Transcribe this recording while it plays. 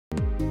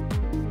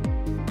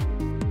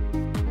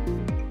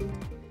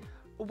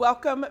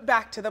Welcome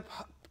back to the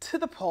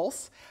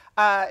Pulse.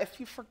 If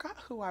you forgot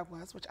who I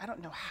was, which I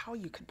don't know how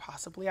you could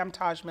possibly, I'm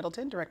Taj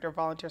Middleton, Director of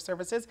Volunteer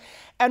Services,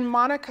 and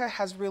Monica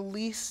has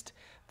released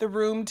the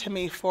room to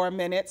me for a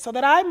minute so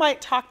that I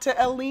might talk to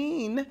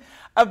Aline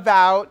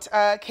about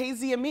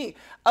KZME.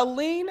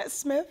 Aline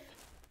Smith,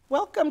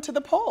 welcome to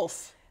the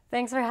Pulse.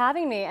 Thanks for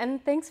having me,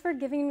 and thanks for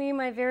giving me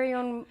my very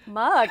own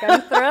mug.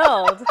 I'm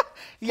thrilled.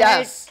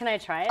 Yes. Can I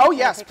try it? Oh,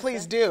 yes,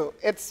 please do.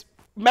 It's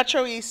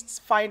MetroEast's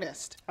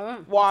finest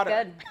water.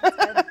 That's good.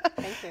 That's good.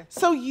 Thank you.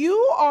 So you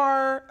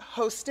are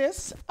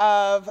hostess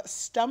of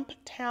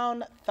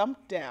Stumptown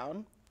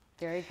Thumpdown.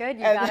 Very good.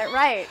 You got it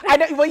right. I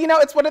know. Well, you know,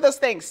 it's one of those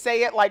things.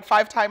 Say it like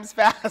 5 times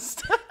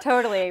fast.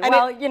 Totally.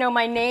 Well, you know,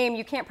 my name,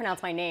 you can't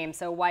pronounce my name,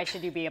 so why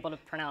should you be able to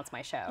pronounce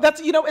my show?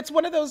 That's, you know, it's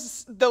one of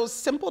those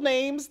simple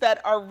names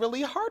that are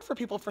really hard for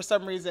people for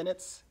some reason.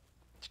 It's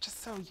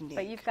just so unique.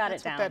 But you've got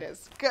That's it down. What that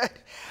is. Good.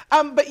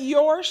 But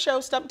your show,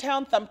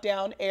 Stumptown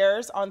Thumpdown,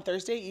 airs on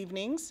Thursday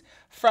evenings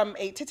from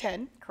 8 to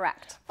 10.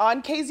 Correct.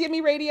 On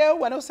KZME Radio,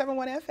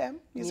 107.1 FM.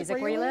 Music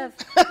where you live.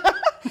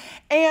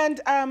 And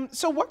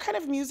so what kind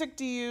of music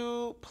do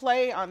you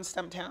play on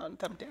Stumptown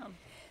Thumpdown?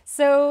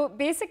 So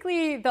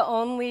basically the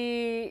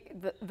only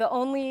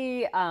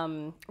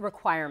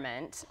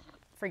requirement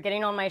for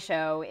getting on my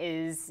show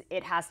is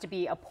it has to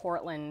be a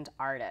Portland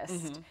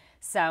artist.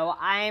 So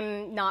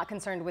I'm not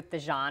concerned with the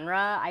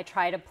genre. I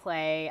try to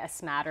play a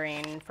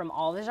smattering from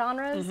all the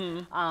genres.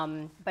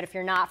 But if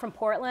you're not from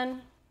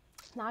Portland,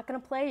 I'm not gonna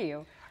play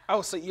you.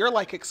 Oh, so you're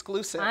like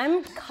exclusive.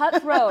 I'm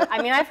cutthroat.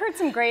 I mean, I've heard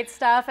some great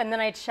stuff, and then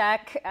I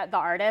check the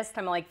artist.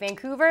 I'm like,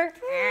 Vancouver,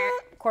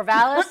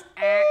 Corvallis,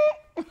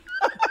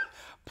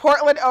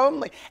 Portland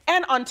only.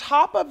 And on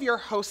top of your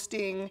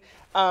hosting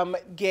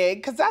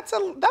gig, because that's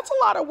a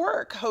lot of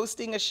work,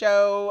 hosting a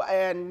show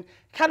and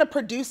kind of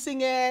producing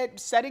it,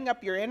 setting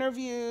up your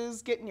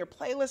interviews, getting your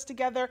playlist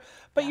together.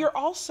 But you're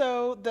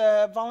also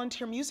the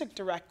volunteer music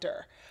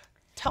director.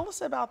 Tell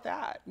us about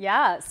that.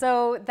 Yeah,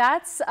 so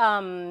that's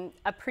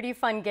a pretty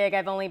fun gig.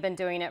 I've only been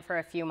doing it for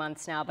a few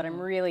months now, but I'm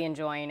really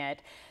enjoying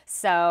it.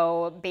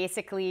 So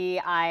basically,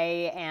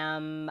 I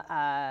am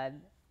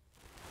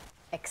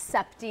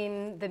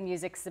accepting the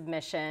music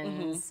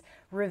submissions,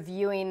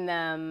 reviewing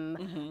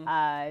them,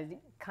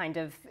 kind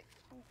of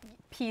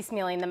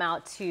piecemealing them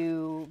out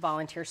to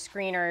volunteer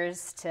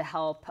screeners to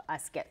help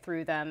us get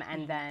through them,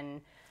 and then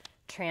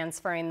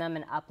transferring them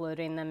and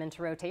uploading them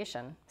into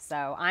rotation.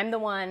 So I'm the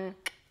one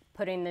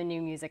putting the new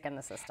music in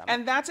the system.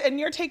 And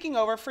you're taking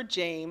over for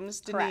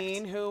James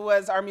Deneen, who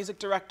was our music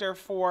director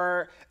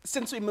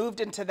since we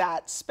moved into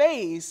that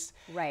space.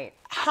 Right.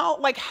 How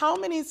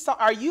many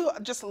are you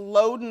just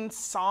loading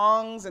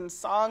songs and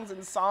songs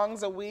and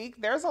songs a week?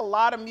 There's a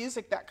lot of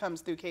music that comes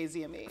through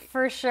KZME.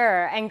 For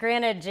sure. And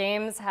granted,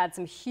 James had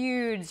some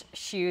huge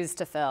shoes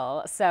to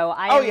fill. So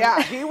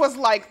yeah, he was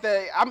like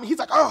he's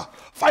like,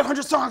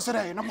 500 songs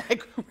today. And I'm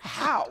like,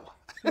 how?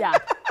 Yeah.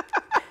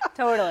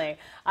 Totally.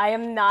 I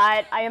am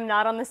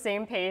not on the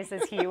same pace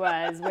as he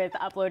was with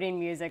uploading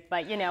music,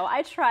 but you know,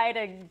 I try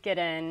to get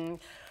in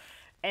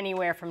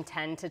anywhere from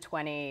 10 to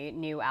 20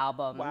 new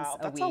albums a week. Wow,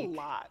 that's a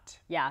lot.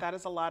 Yeah. That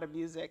is a lot of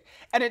music.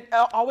 And it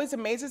always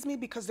amazes me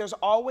because there's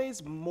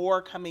always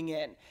more coming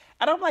in.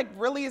 And I'm like,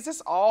 really, is this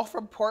all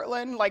from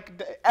Portland?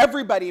 Like,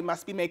 everybody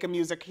must be making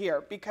music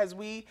here, because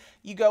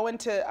you go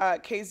into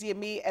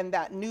KZME and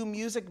that new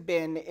music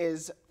bin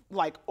is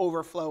like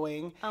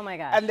overflowing. Oh my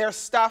gosh. And there's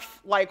stuff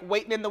like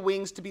waiting in the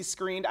wings to be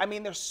screened. I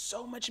mean, there's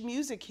so much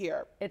music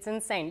here. It's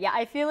insane. Yeah,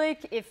 I feel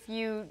like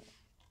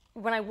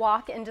when I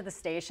walk into the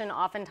station,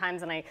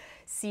 oftentimes when I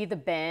see the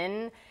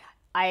bin,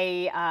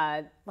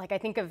 I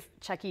think of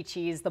Chuck E.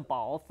 Cheese, the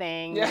ball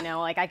thing, you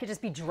know, like I could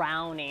just be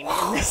drowning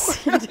in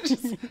this.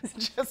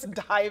 just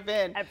dive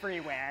in.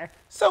 Everywhere.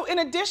 So in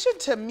addition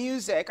to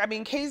music, I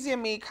mean,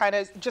 KZME kind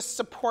of just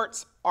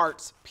supports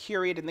arts,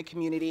 period, in the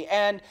community.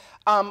 And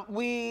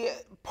we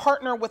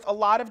partner with a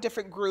lot of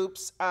different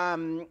groups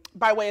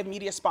by way of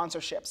media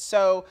sponsorships.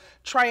 So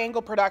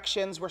Triangle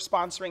Productions, we're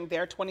sponsoring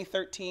their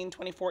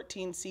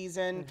 2013-2014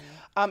 season.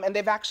 And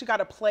they've actually got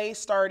a play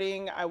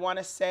starting, I want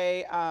to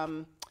say,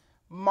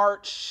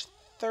 March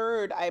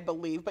 3rd, I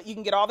believe. But you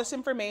can get all this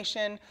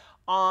information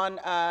on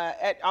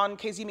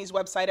KZME's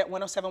website at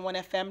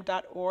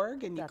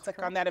 1071fm.org, and you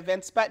click on that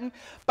events button.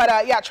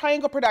 But yeah,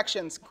 Triangle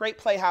Productions, great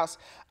playhouse.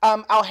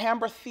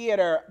 Alhambra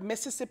Theater,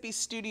 Mississippi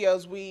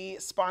Studios, we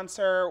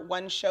sponsor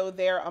one show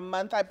there a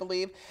month, I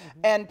believe.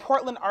 And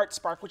Portland Art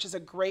Spark, which is a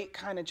great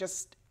kind of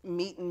just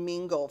meet and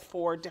mingle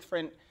for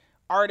different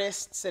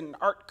artists and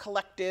art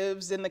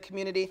collectives in the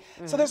community.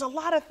 So there's a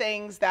lot of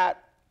things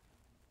that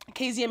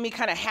KZME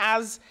kind of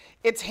has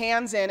its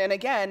hands in. And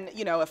again,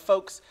 you know, if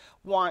folks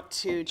want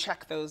to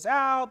check those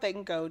out, they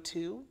can go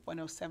to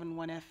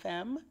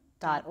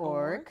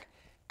 1071fm.org.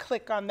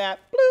 Click on that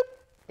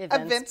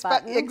events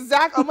button.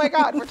 Exactly. Oh my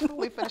God, we're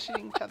totally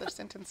finishing each other's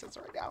sentences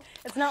right now.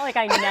 It's not like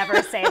I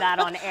never say that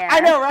on air. I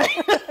know, right?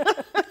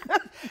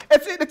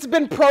 It's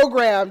been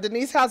programmed.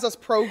 Denise has us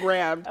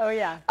programmed. Oh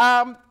yeah.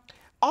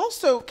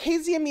 Also,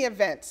 KZME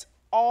events.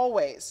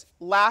 always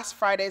last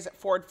Fridays at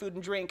Ford Food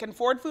and Drink. And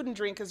Ford Food and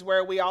Drink is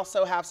where we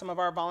also have some of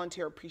our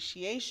volunteer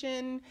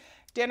appreciation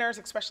dinners,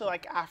 especially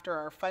like after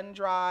our fund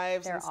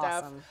drives and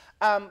stuff.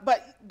 Awesome.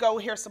 But go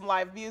hear some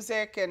live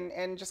music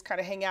and just kind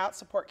of hang out,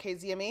 support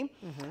KZME.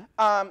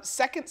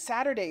 Second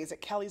Saturdays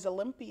at Kelly's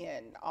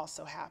Olympian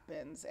also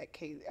happens at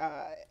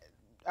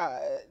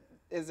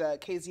is a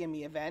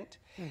KZME event,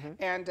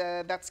 and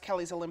that's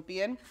Kelly's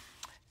Olympian.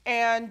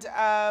 And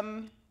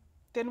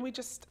then we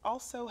just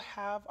also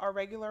have our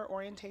regular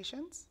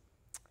orientations.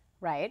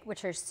 Right,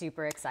 which are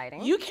super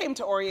exciting. You came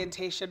to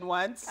orientation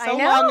once, I so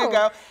know. long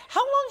ago. How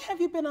long have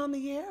you been on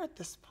the air at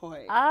this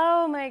point?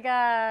 Oh my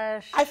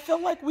gosh. I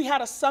feel like we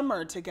had a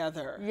summer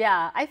together.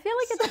 Yeah, I feel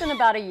like it's been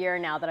about a year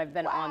now that I've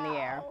been on the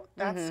air.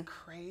 That's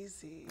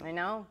crazy. I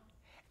know.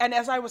 And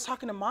as I was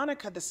talking to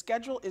Monica, the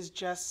schedule is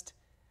just,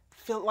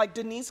 like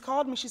Denise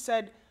called me, she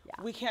said,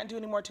 we can't do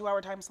any more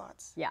 2-hour time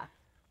slots. Yeah.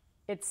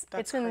 It's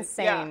That's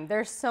insane. Yeah.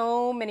 There's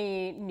so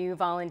many new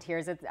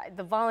volunteers.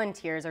 The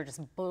volunteers are just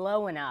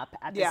blowing up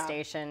at the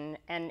station,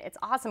 and it's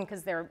awesome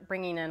because they're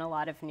bringing in a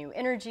lot of new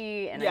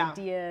energy and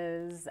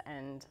ideas,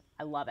 and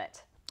I love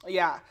it.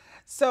 Yeah.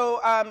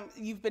 So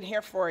you've been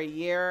here for a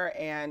year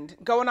and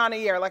going on a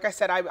year. Like I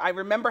said, I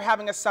remember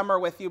having a summer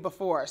with you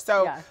before.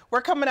 So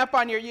we're coming up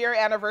on your year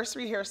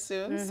anniversary here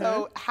soon.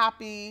 So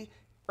happy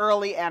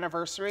early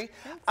anniversary.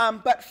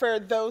 But for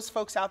those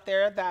folks out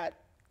there that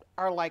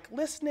are like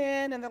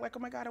listening and they're like, oh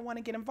my God, I want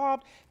to get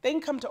involved, they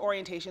can come to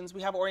orientations.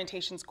 We have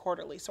orientations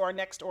quarterly. So our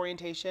next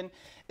orientation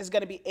is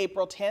going to be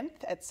April 10th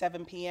at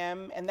 7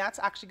 p.m. And that's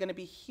actually going to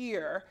be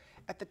here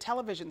at the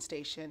television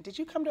station. Did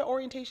you come to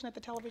orientation at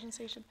the television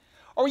station?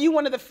 Or were you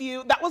one of the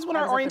few? That was when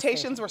our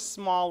orientations were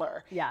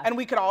smaller. Yeah. And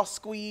we could all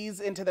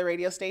squeeze into the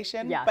radio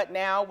station. Yeah. But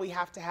now we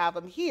have to have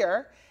them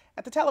here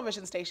at the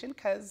television station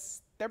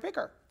because they're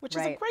bigger, which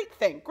is a great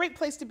thing, great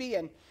place to be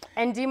in.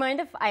 And do you mind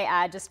if I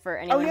add, just for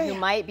anyone who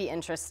might be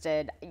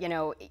interested, you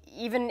know,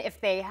 even if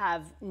they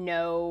have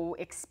no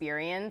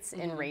experience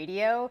in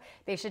radio,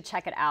 they should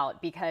check it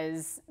out,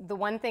 because the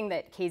one thing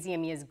that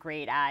KZME is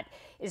great at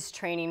is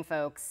training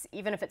folks,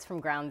 even if it's from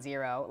ground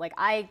zero. Like,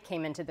 I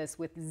came into this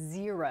with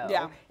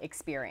zero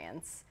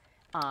experience.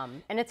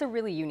 And it's a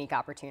really unique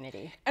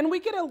opportunity. And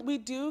we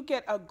do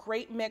get a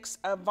great mix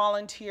of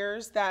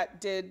volunteers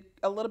that did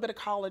a little bit of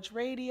college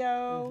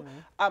radio.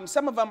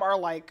 Some of them are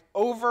like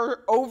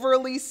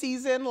overly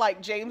seasoned,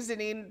 like James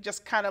Deneen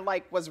just kind of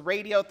like was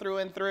radio through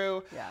and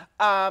through.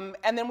 And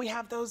then we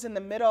have those in the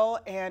middle,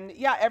 and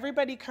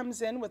everybody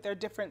comes in with their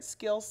different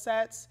skill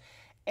sets,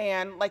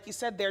 and like you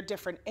said, their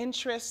different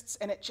interests,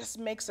 and it just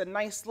makes a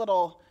nice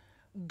little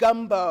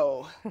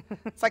gumbo.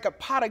 It's like a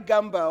pot of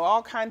gumbo,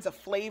 all kinds of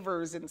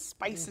flavors and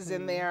spices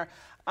in there,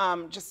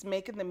 just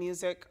making the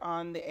music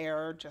on the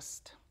air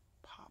just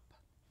pop.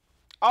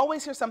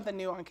 Always hear something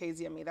new on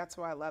KZME. That's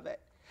why I love it.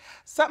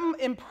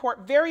 Something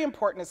very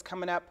important is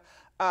coming up.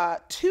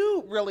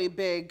 2 really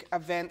big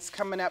events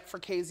coming up for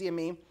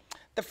KZME.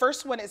 The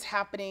first one is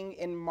happening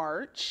in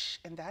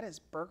March, and that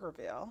is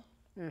Burgerville.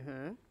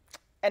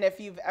 And if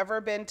you've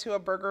ever been to a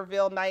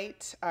Burgerville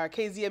night,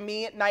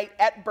 KZME night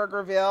at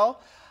Burgerville,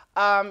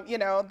 you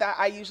know, that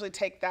I usually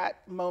take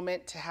that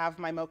moment to have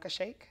my mocha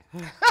shake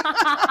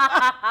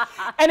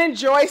and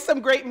enjoy some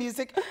great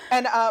music.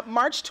 And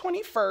March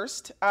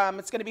 21st,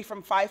 it's going to be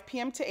from 5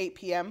 p.m. to 8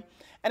 p.m.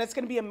 and it's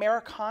going to be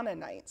Americana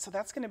night. So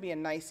that's going to be a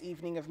nice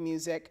evening of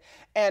music.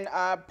 And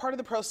part of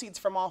the proceeds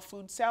from all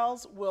food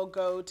sales will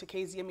go to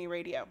KZME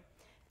Radio.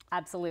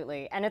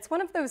 Absolutely. And it's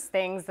one of those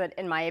things that,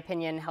 in my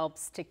opinion,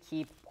 helps to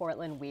keep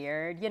Portland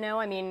weird. You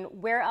know, I mean,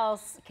 where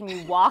else can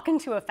you walk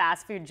into a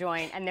fast food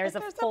joint and there's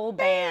a full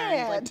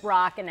band like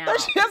rocking out? They're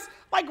just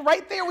like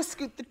right there with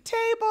Scoot the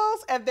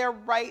Tables, and they're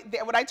right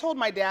there. When I told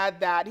my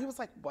dad that, he was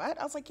like, what?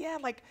 I was like, yeah,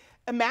 like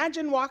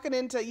imagine walking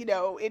into, you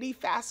know, any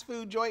fast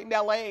food joint in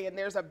LA and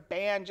there's a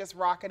band just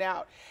rocking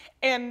out.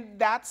 And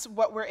that's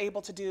what we're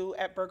able to do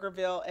at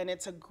Burgerville. And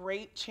it's a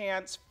great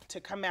chance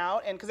to come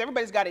out, and because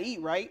everybody's got to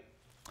eat, right?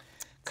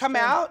 Come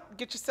out,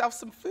 get yourself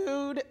some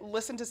food,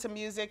 listen to some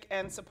music,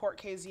 and support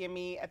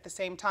KZME at the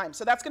same time.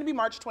 So that's going to be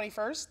March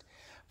 21st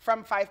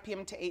from 5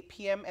 p.m. to 8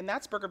 p.m., and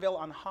that's Burgerville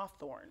on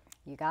Hawthorne.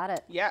 You got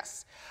it.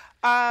 Yes.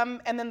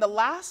 And then the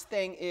last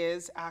thing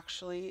is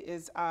actually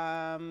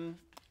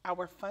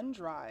our fund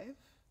drive,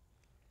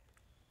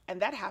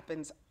 and that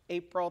happens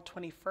April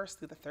 21st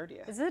through the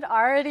 30th. Is it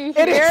already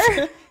here? It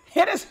is.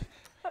 It is.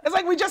 It's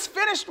like we just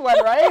finished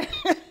one, right?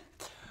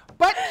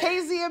 But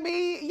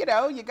KZME, you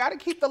know, you got to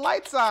keep the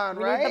lights on,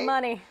 right? We need the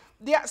money.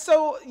 Yeah,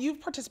 so you've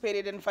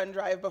participated in Fund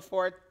Drive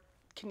before.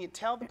 Can you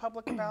tell the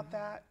public about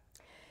that?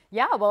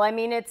 Yeah, well, I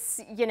mean, it's,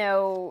 you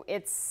know,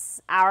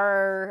 it's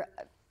our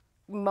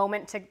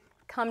moment to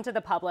come to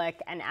the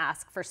public and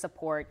ask for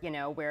support. You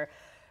know, we're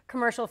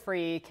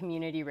commercial-free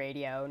community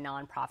radio,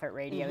 nonprofit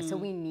radio, so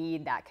we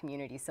need that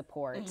community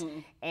support.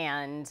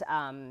 And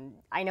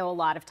I know a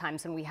lot of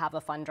times when we have a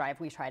fund drive,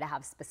 we try to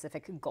have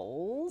specific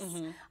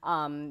goals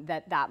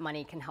that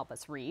money can help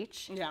us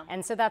reach.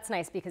 And so that's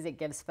nice because it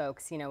gives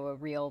folks, you know, a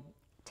real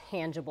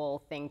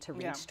tangible thing to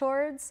reach Yeah.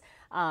 towards.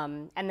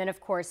 And then, of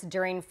course,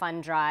 during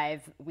Fund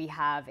Drive, we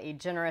have a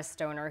generous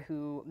donor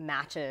who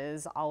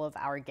matches all of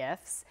our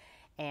gifts.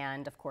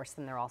 And of course,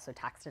 then they're also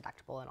tax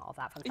deductible and all of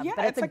that fun stuff. Yeah,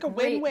 But it's like a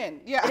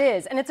win-win. Yeah. It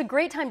is. And it's a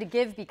great time to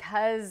give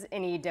because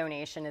any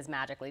donation is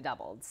magically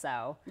doubled.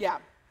 So Yeah.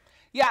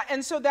 Yeah,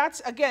 and so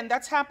that's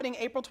happening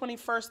April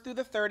 21st through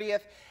the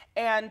 30th.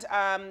 And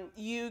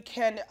you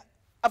can,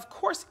 of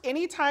course,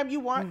 anytime you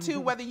want to,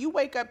 whether you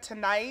wake up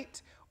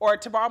tonight or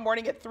tomorrow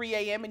morning at 3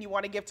 a.m. and you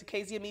want to give to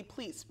KZME,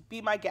 please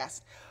be my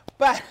guest.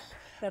 But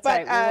That's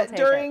right, we will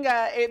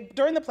take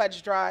during the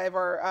pledge drive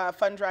or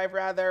fund drive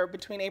rather,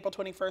 between April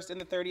 21st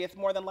and the 30th,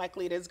 more than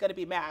likely it is going to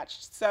be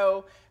matched.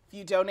 So if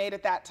you donate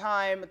at that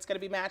time, it's going to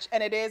be matched,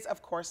 and it is,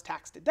 of course,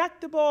 tax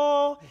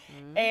deductible.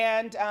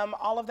 And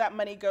all of that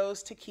money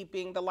goes to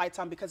keeping the lights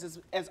on, because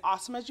as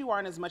awesome as you are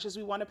and as much as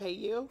we want to pay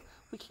you,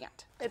 we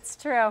can't. it's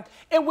true.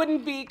 It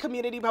wouldn't be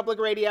community public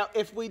radio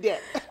if we did.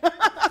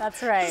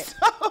 That's right.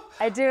 So,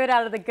 I do it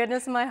out of the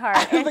goodness of my heart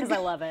and because I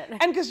love it.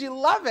 and because you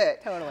love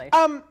it. Totally.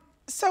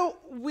 So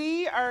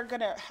we are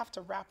going to have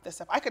to wrap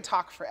this up. I could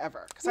talk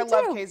forever because I Me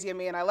love too.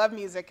 KZME and I love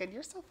music, and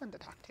you're so fun to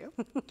talk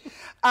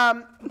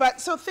to.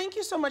 But so thank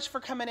you so much for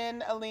coming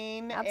in,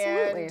 Aline.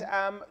 Absolutely.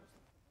 And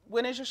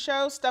when is your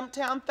show?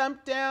 Stumptown,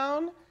 Thump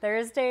Down?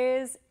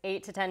 Thursdays,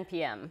 8 to 10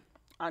 p.m.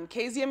 On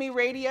KZME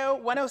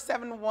Radio,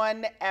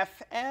 107.1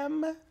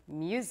 FM.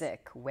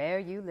 Music where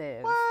you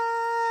live.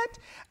 What?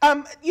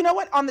 You know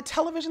what? On the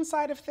television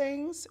side of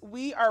things,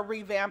 we are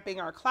revamping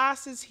our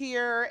classes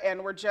here,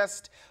 and we're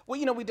just, well,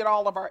 you know, we did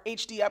all of our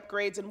HD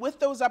upgrades, and with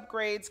those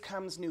upgrades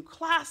comes new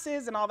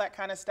classes and all that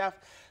kind of stuff.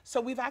 So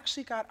we've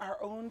actually got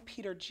our own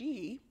Peter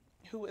G,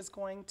 who is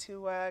going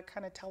to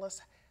kind of tell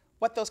us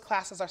what those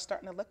classes are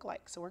starting to look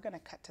like. So we're going to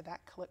cut to that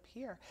clip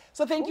here.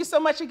 So thank you so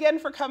much again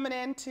for coming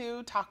in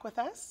to talk with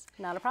us.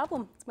 Not a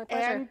problem. It's my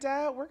pleasure.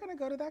 And we're going to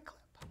go to that clip.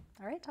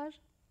 All right, Taj.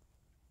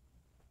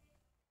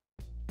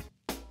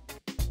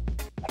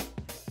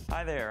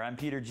 Hi there, I'm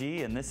Peter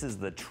G, and this is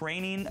the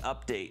training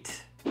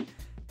update.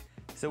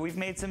 So we've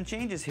made some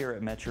changes here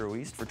at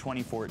MetroEast for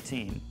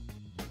 2014.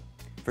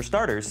 For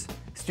starters,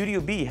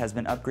 Studio B has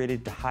been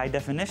upgraded to high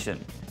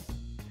definition.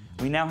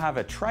 We now have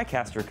a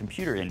TriCaster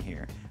computer in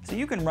here, so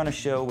you can run a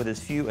show with as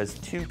few as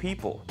 2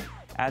 people.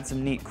 Add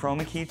some neat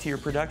chroma key to your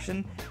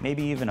production,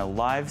 maybe even a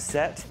live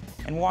set,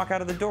 and walk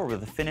out of the door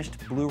with a finished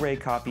Blu-ray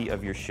copy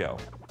of your show.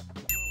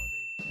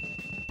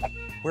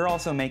 We're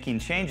also making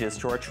changes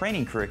to our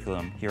training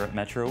curriculum here at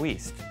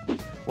MetroEast.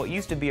 What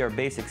used to be our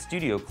basic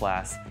studio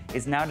class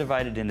is now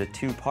divided into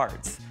 2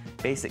 parts,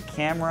 basic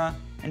camera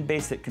and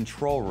basic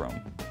control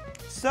room.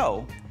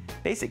 So,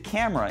 basic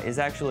camera is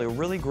actually a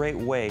really great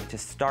way to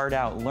start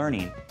out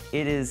learning.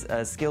 It is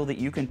a skill that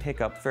you can pick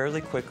up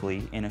fairly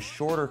quickly in a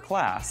shorter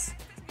class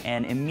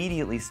and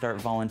immediately start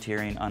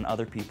volunteering on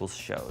other people's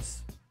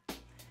shows.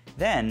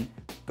 Then,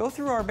 go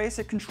through our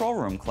basic control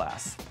room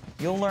class.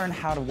 You'll learn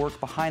how to work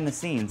behind the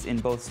scenes in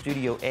both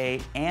Studio A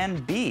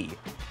and B,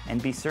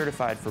 and be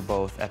certified for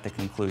both at the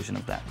conclusion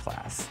of that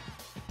class.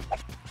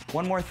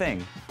 One more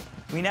thing,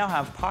 we now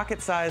have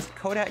pocket-sized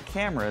Kodak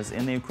cameras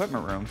in the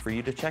equipment room for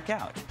you to check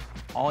out.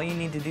 All you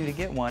need to do to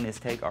get one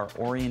is take our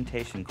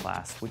orientation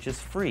class, which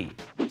is free.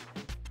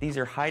 These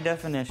are high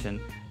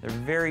definition, they're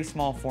very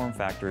small form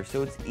factor,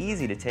 so it's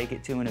easy to take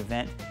it to an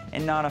event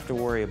and not have to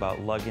worry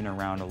about lugging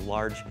around a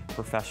large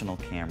professional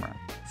camera.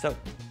 So,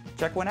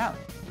 check one out.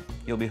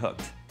 You'll be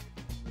hooked.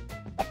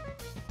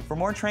 For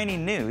more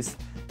training news,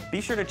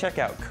 be sure to check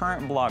out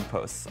current blog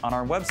posts on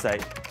our website,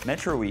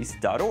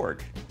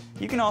 metroeast.org.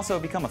 You can also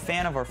become a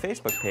fan of our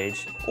Facebook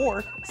page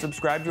or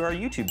subscribe to our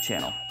YouTube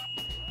channel.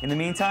 In the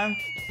meantime,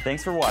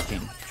 thanks for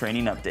watching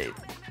Training Update.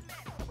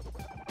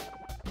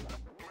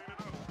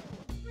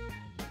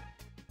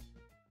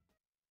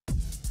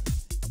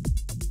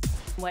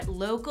 What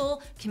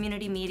local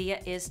community media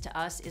is to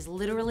us is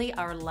literally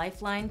our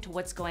lifeline to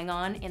what's going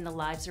on in the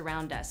lives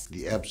around us.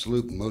 The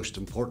absolute most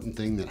important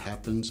thing that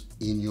happens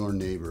in your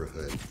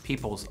neighborhood.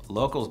 People's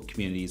local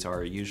communities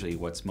are usually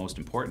what's most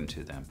important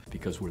to them.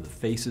 Because we're the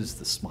faces,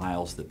 the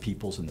smiles, the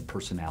peoples, and the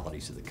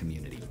personalities of the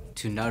community.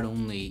 To not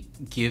only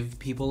give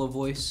people a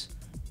voice,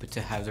 but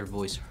to have their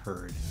voice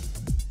heard.